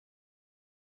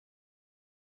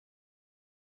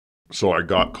So I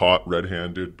got caught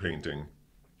red-handed painting.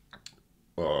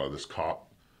 This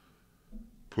cop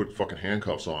put fucking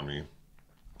handcuffs on me,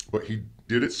 but he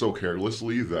did it so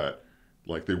carelessly that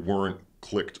like they weren't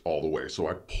clicked all the way. So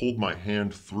I pulled my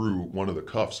hand through one of the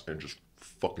cuffs and just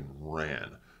fucking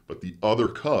ran. But the other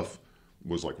cuff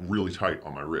was like really tight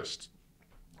on my wrist.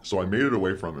 So I made it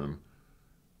away from him.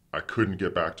 I couldn't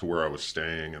get back to where I was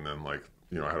staying, and then like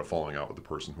I had a falling out with the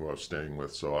person who I was staying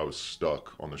with, so I was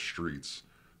stuck on the streets.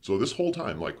 So this whole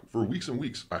time, like for weeks and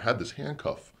weeks, I had this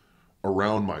handcuff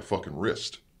around my fucking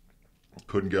wrist.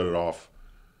 Couldn't get it off.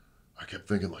 I kept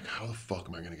thinking like, how the fuck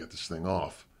am I gonna get this thing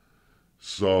off?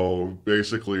 So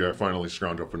basically, I finally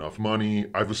scrounged up enough money.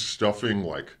 I was stuffing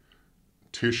like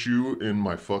tissue in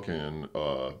my fucking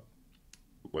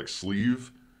like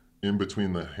sleeve in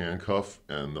between the handcuff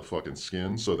and the fucking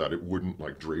skin so that it wouldn't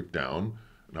like drape down.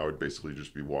 And I would basically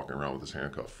just be walking around with this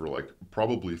handcuff for like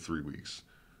probably 3 weeks,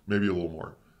 maybe a little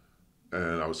more.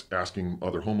 And I was asking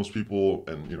other homeless people,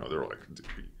 and they're like,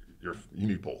 you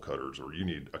need bolt cutters or you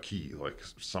need a key. Like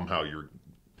somehow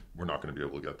we're not going to be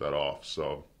able to get that off.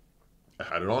 So I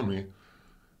had it on me.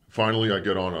 Finally, I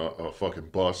get on a fucking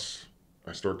bus.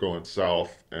 I start going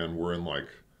south, and we're in like,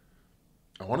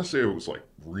 I want to say it was like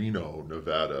Reno,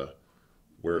 Nevada,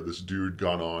 where this dude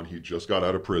got on. He just got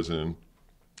out of prison.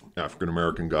 African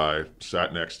American guy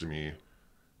sat next to me.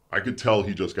 I could tell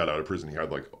he just got out of prison. He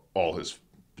had like all his,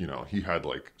 he had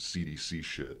like CDC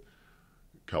shit,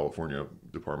 California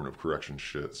Department of Corrections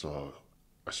shit. So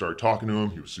I started talking to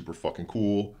him. He was super fucking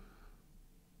cool.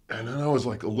 And then I was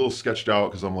like a little sketched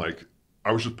out because I'm like,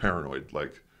 I was just paranoid.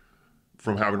 Like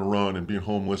from having to run and being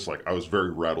homeless, like I was very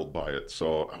rattled by it.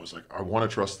 So I was like, I want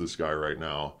to trust this guy right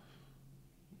now.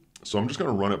 So I'm just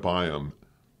going to run it by him.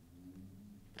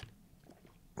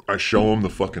 I show him the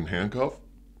fucking handcuff,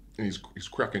 and he's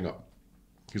cracking up.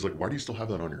 He's like, why do you still have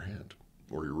that on your hand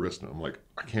or your wrist? And I'm like,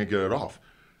 I can't get it off.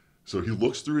 So he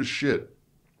looks through his shit,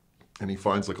 and he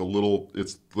finds like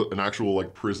it's an actual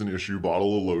like prison issue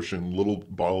bottle of lotion, little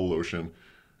bottle of lotion,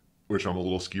 which I'm a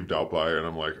little skeeved out by. And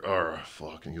I'm like, oh,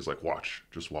 fuck. And he's like, watch,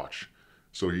 just watch.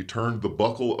 So he turned the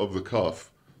buckle of the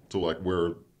cuff to like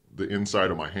where the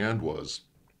inside of my hand was,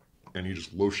 and he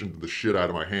just lotioned the shit out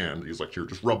of my hand. He's like, here,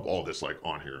 just rub all this like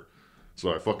on here.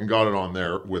 So I fucking got it on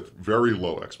there with very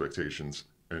low expectations,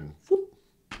 and whoop.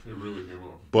 It really came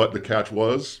off. But the catch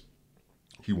was,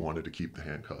 he wanted to keep the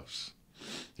handcuffs.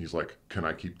 He's like, can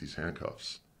I keep these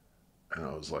handcuffs? And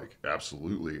I was like,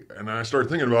 absolutely. And then I started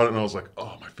thinking about it, and I was like,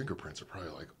 oh, my fingerprints are probably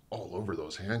like all over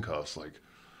those handcuffs. Like,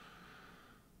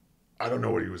 I don't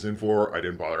know what he was in for. I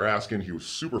didn't bother asking. He was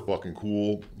super fucking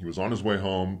cool. He was on his way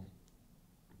home,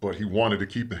 but he wanted to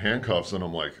keep the handcuffs, and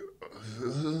I'm like,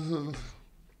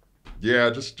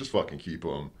 yeah, just fucking keep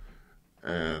them.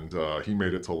 And he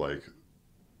made it to like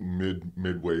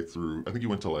midway through. I think he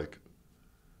went to like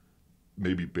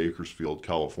maybe Bakersfield,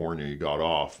 California. He got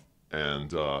off,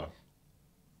 and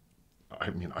I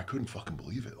mean, I couldn't fucking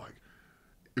believe it. Like,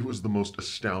 it was the most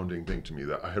astounding thing to me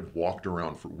that I had walked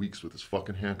around for weeks with this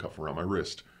fucking handcuff around my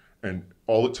wrist, and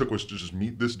all it took was to just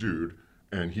meet this dude,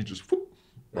 and he just whoop,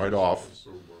 right off.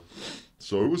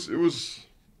 So it was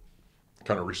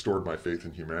kind of restored my faith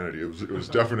in humanity. It was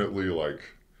definitely like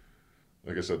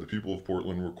I said, the people of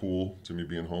Portland were cool to me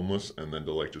being homeless, and then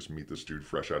to like just meet this dude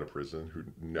fresh out of prison who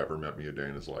never met me a day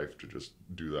in his life, to just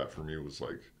do that for me was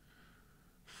like,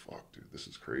 fuck, dude, this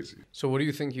is crazy. So what do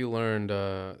you think you learned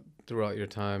throughout your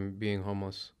time being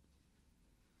homeless?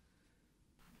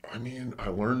 I mean, I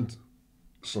learned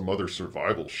some other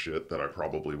survival shit that I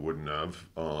probably wouldn't have.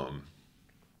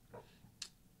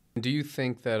 Do you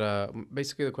think that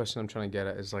basically the question I'm trying to get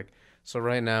at is like, so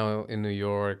right now in New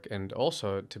York, and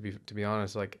also to be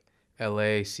honest, like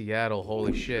LA, Seattle,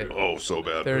 holy shit. Oh, so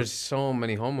bad. There's so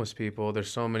many homeless people.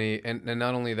 There's so many, and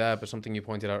not only that, but something you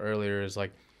pointed out earlier is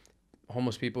like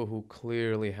homeless people who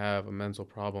clearly have a mental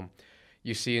problem.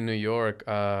 You see in New York,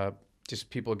 just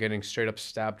people getting straight up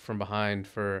stabbed from behind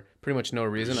for pretty much no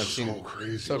reason. I've seen so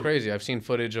crazy. So crazy. I've seen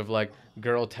footage of like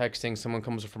girl texting, someone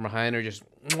comes from behind her, just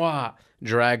mwah,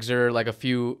 drags her like a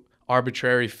few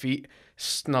arbitrary feet,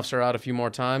 snuffs her out a few more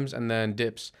times, and then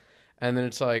dips. And then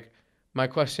it's like, my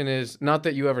question is, not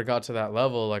that you ever got to that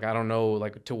level, like I don't know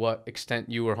like to what extent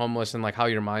you were homeless and like how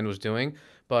your mind was doing,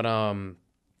 but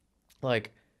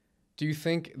like, do you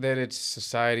think that it's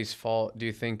society's fault? Do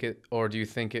you think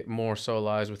it more so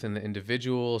lies within the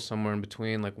individual, somewhere in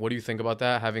between? Like, what do you think about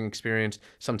that, having experienced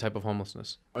some type of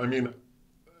homelessness? I mean,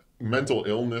 mental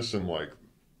illness and like,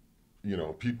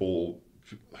 people,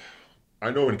 I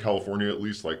know in California at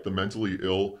least, like the mentally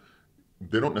ill,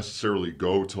 they don't necessarily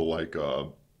go to like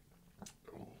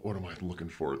what am I looking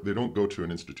for? They don't go to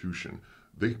an institution.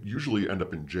 They usually end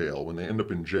up in jail. When they end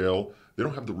up in jail, they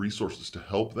don't have the resources to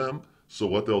help them. So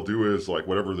what they'll do is like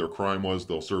whatever their crime was,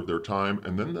 they'll serve their time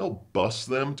and then they'll bus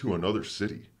them to another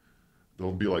city.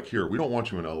 They'll be like, "Here, we don't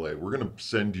want you in LA. We're going to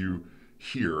send you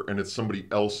here." And it's somebody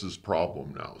else's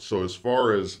problem now. So as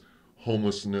far as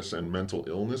homelessness and mental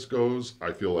illness goes,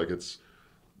 I feel like it's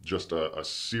just a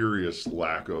serious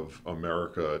lack of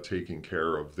America taking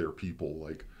care of their people.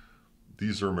 Like,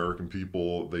 these are American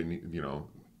people. They need,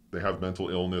 they have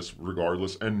mental illness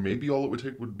regardless. And maybe all it would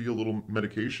take would be a little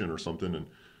medication or something. And,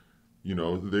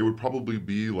 they would probably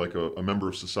be like a member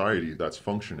of society that's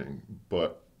functioning.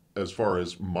 But as far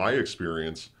as my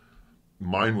experience,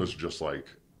 mine was just like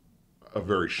a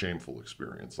very shameful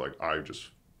experience. Like, I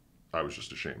was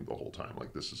just ashamed the whole time.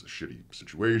 Like, this is a shitty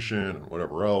situation and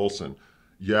whatever else. And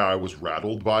yeah, I was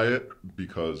rattled by it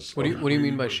because. What do you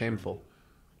mean by shameful?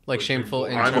 Like shameful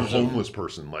in I'm a terms of homeless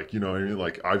person. Like, you know what I mean?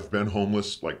 Like, I've been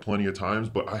homeless like plenty of times,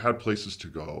 but I had places to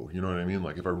go. You know what I mean?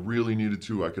 Like, if I really needed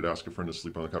to, I could ask a friend to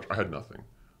sleep on the couch. I had nothing.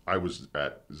 I was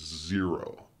at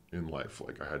zero in life.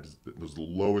 Like, it was the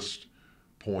lowest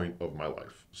point of my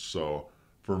life. So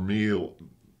for me,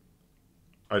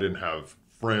 I didn't have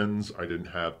friends. I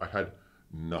had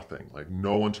nothing, like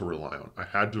no one to rely on. I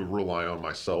had to rely on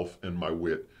myself and my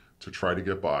wit to try to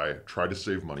get by, try to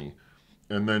save money.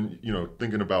 And then,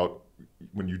 thinking about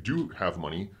when you do have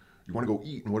money, you want to go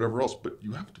eat and whatever else, but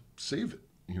you have to save it.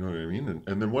 You know what I mean?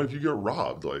 And then what if you get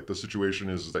robbed? Like, the situation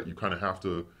is that you kind of have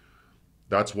to,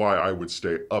 that's why I would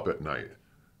stay up at night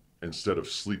instead of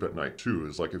sleep at night too.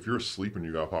 Is like, if you're asleep and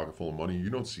you got a pocket full of money, you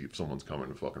don't see if someone's coming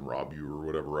to fucking rob you or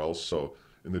whatever else. So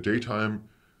in the daytime,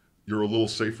 you're a little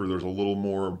safer. There's a little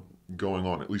more going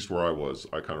on, at least where I was.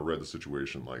 I kind of read the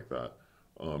situation like that.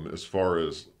 As far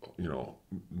as,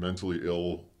 mentally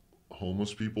ill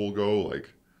homeless people go,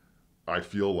 like, I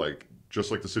feel like just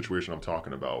like the situation I'm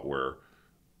talking about where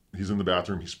he's in the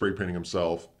bathroom, he's spray painting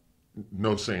himself.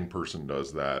 No sane person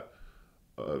does that.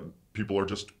 People are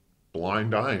just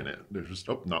blind eyeing it. They're just,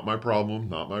 oh, not my problem,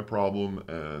 not my problem.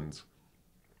 And,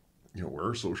 where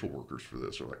are social workers for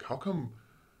this? Or like, how come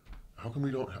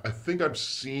we don't? I think I've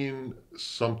seen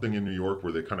something in New York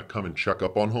where they kind of come and check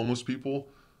up on homeless people.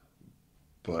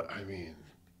 But I mean,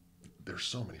 there's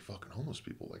so many fucking homeless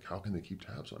people. Like, how can they keep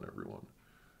tabs on everyone?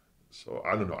 So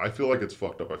I don't know. I feel like it's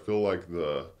fucked up. I feel like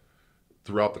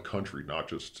throughout the country, not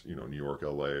just, New York,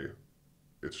 LA,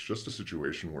 it's just a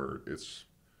situation where it's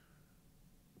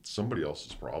somebody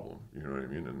else's problem. You know what I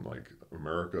mean? And like,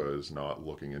 America is not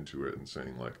looking into it and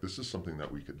saying like, this is something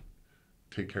that we could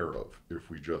take care of if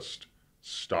we just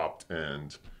stopped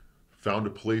and found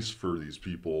a place for these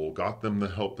people, got them the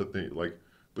help that they like.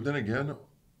 But then again,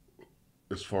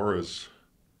 as far as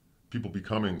people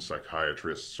becoming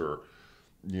psychiatrists or,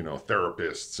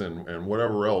 therapists and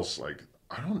whatever else, like,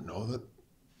 I don't know that,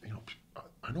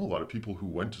 I know a lot of people who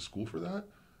went to school for that,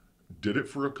 did it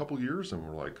for a couple years and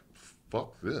were like,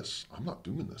 fuck this, I'm not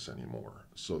doing this anymore.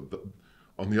 So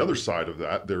on the other side of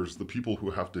that, there's the people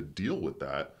who have to deal with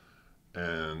that.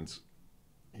 And,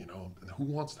 who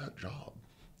wants that job?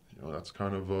 That's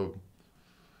kind of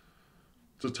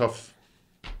it's a tough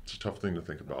thing to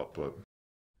think about, but.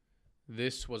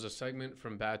 This was a segment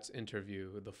from Bat's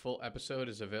interview. The full episode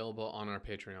is available on our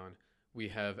Patreon. We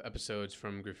have episodes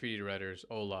from graffiti writers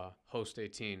Ola, Host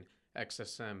 18,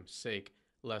 XSM, Sake,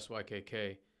 Les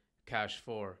YKK, Cash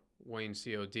 4, Wayne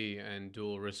COD, and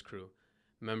Dual Risk Crew.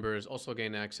 Members also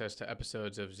gain access to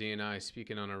episodes of Z and I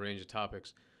speaking on a range of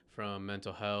topics from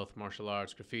mental health, martial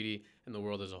arts, graffiti, and the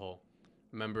world as a whole.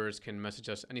 Members can message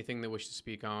us anything they wish to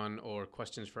speak on or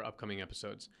questions for upcoming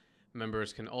episodes.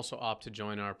 Members can also opt to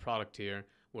join our product tier,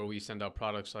 where we send out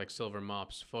products like silver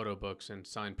mops, photo books, and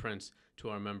signed prints to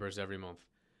our members every month.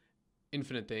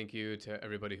 Infinite thank you to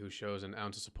everybody who shows an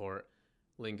ounce of support.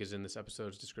 Link is in this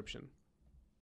episode's description.